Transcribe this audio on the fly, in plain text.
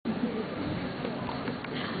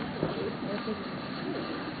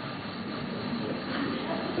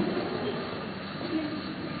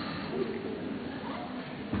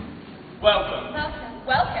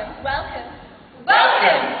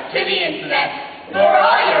for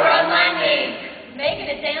all your online needs. Make it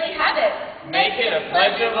a daily habit. Make it a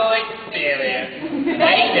pleasurable experience.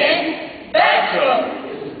 Make it virtual.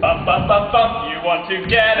 Bump, bump, bump, bump, you want to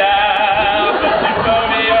get out, but your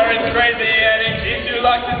phobia is crazy and it keeps you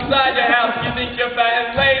locked inside your house. You think you're fat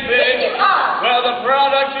and lazy. Yes, you are. Well, the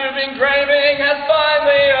product you've been craving has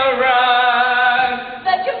finally arrived.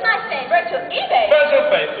 Virtual MySpace. Virtual eBay. Virtual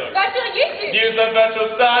Facebook. Virtual YouTube. Use the virtual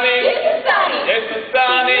Sunny. Use the Sunny. It's the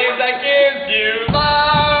Sunny that gives you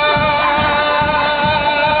life.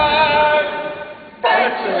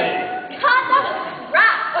 Virtually. Can't have a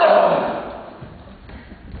scrap.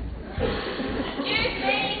 Excuse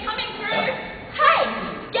me, coming through. Hey,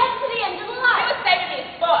 get to the end of the line. You were saving me a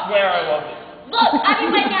spot. Where I was. Look, I've been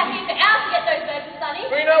waiting out here for hours to get those virtual Sunnies.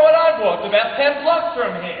 Well, you know what? I've walked about 10 blocks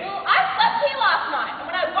from here. Well, I slept here last night, and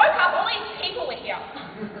when I woke up, all these people were here.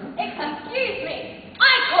 Excuse me.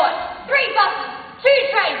 I caught 3 buses, 2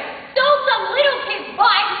 trains, stole some little kid's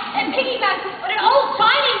bike, and piggybacked on an old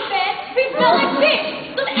Chinese man who smelled like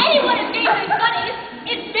fish. So if anyone is getting those Sunnies,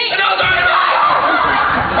 it's me. No, no, no!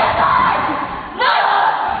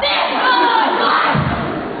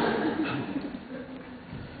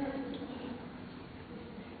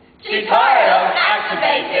 Tutorial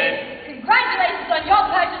activated. Congratulations on your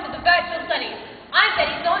purchase of the virtual Sunnies. I'm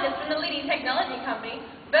Betty Saunders from the leading technology company,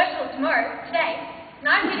 Virtual Tomorrow, today, and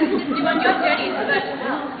I'm here to assist you on your journey into virtual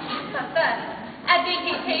health. But first, at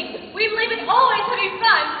VTT, we believe in always having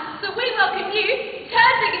fun, so we welcome you,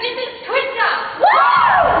 Terms and Conditions Twister.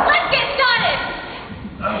 Woo! Let's get started.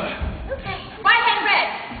 Okay, right hand red.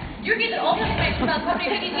 You're getting all the information about the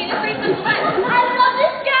company VTT in the 3 simple lens. I love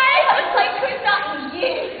this game. I would play Twister in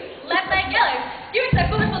years. Left leg yellow. You accept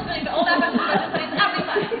full responsibility for all our virtual studies every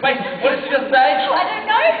time. Wait, what did she just say? I don't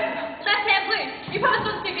know. Left hand blue. You promise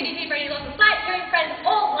not to do VTT for any loss of sight, hearing, friends,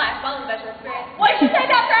 or life while in the virtual experience. What did you say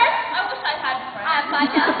about friends? I wish I had friends. I have my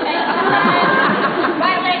just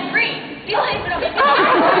right leg green. These ladies are not being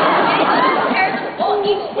terrorism or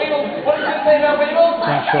evil. Weevil, what did you say about Weevil?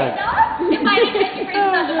 If by any chance you bring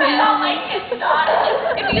such a friend, I'll make it start.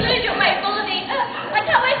 If you lose your way full of these, I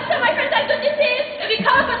can't wait to tell my friends how good this is. If you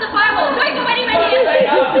come across a firewall, don't go anywhere near it.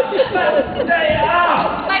 Stay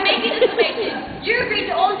up! By making this information, you agree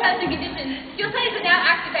to all terms and conditions. Your plays are now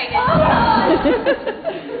activated.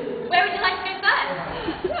 Where would you like to go first?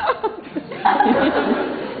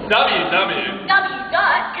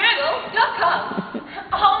 www.google.com.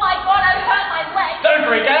 Oh my god, I hurt my leg. Don't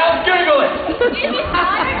freak out, Google it! Excuse me,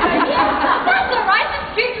 that's alright,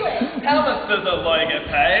 just Google it. How much does a lawyer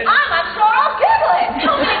get paid? I'm unsure, I'll Google it.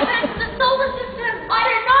 How many planets in the solar system? I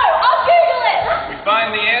don't know, I'll Google it. We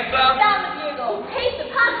find the answer? Down the Google. Here's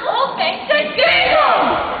the puzzle, all thanks to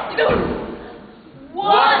Google.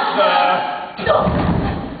 What the?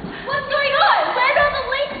 What's going on? Where did all the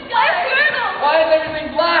links go? Google. Why is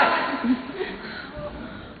everything black?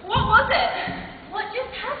 What was it? What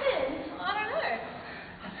just happened? I don't know.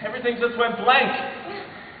 Everything just went blank.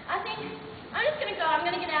 I think I'm just gonna go. I'm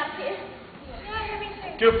gonna get out of here. Yeah, me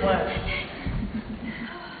too. Good plan.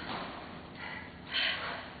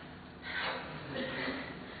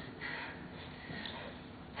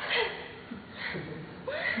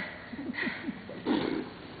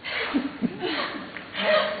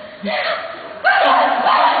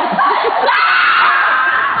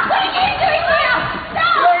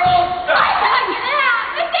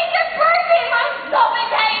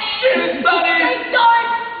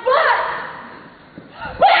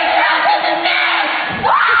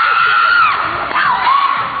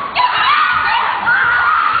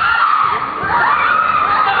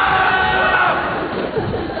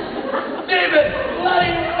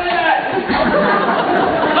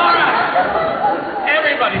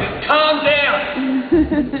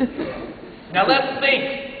 Now let's think.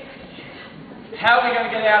 How are we going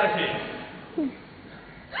to get out of here?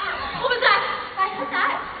 What was that? I heard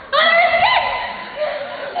that. Oh, there it is!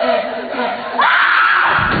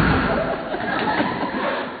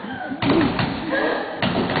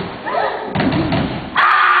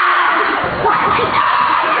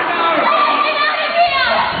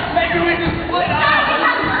 Maybe we can split up!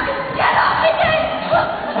 Get off the gate!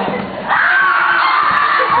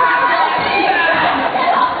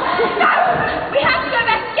 We have to go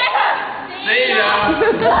back and get her! See ya!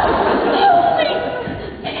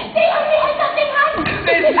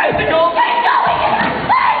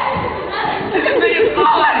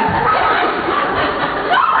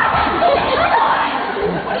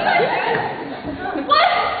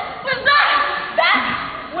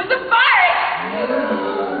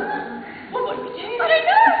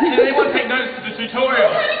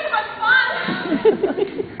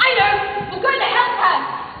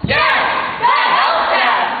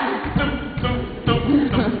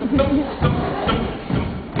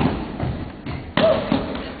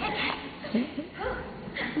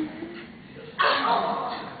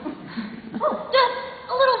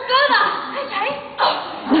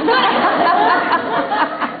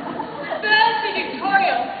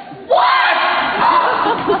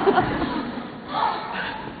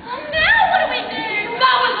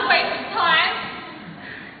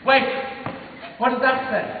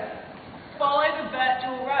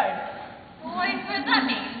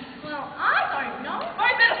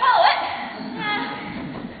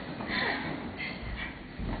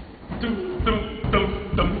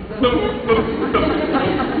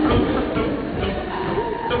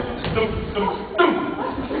 Firewall?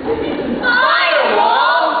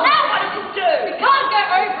 Now what does this do? We can't go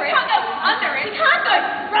over it. We can't go under it. We can't go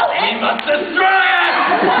through it. We must destroy it!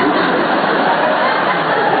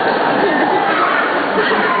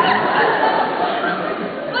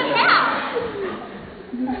 But how?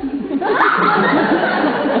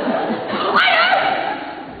 I know!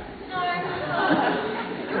 No.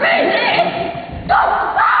 Read it! Stop!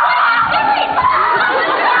 What are you doing?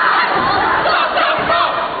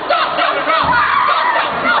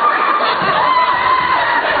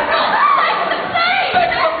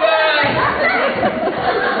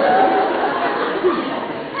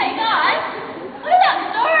 Hey guys, what about the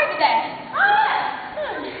door over there?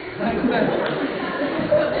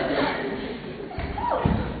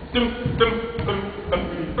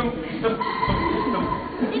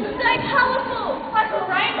 It's so colourful, like a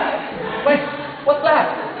rainbow. Wait, what's that?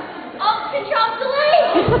 Alt Control Delete.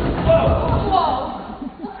 Whoa,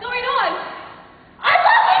 what's going on? I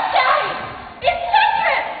love this game. It's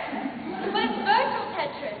Tetris. But it's virtual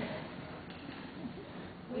Tetris.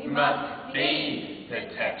 We must be the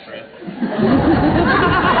Tetris.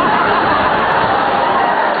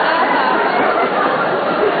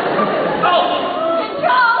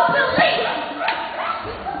 Control Delete.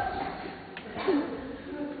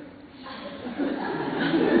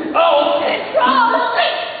 Control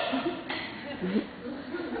Delete.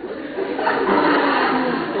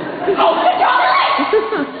 Control Delete.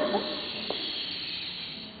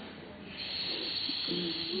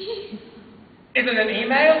 Is it an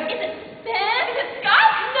email? Is it spam? Is it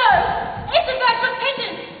Skype? No! It's a virtual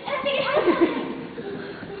pigeon! And I think it has something.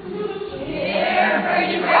 Here,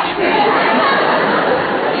 birdie, birdie, birdie.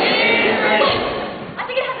 Here, birdie. I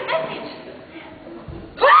think it has a message.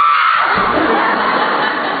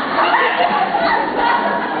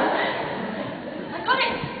 I got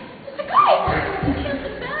it! I got it! Kill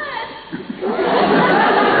the bird!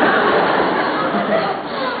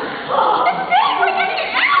 It's big! We're getting it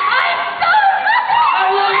out! I'm so happy! I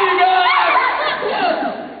love you guys!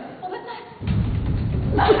 What was that?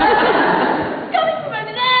 Coming from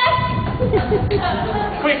over there!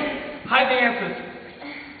 Quick, hide the answers.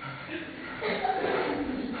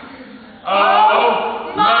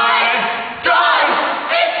 Oh my God!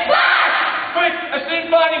 It's back! Quick, I see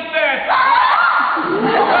Bonnie there.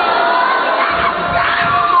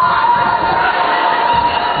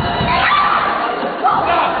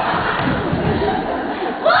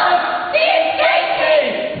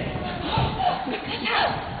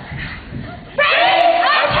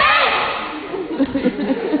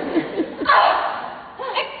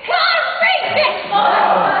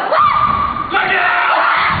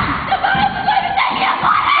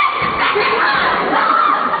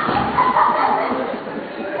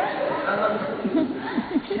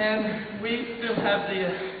 Can we still have the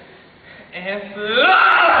answer?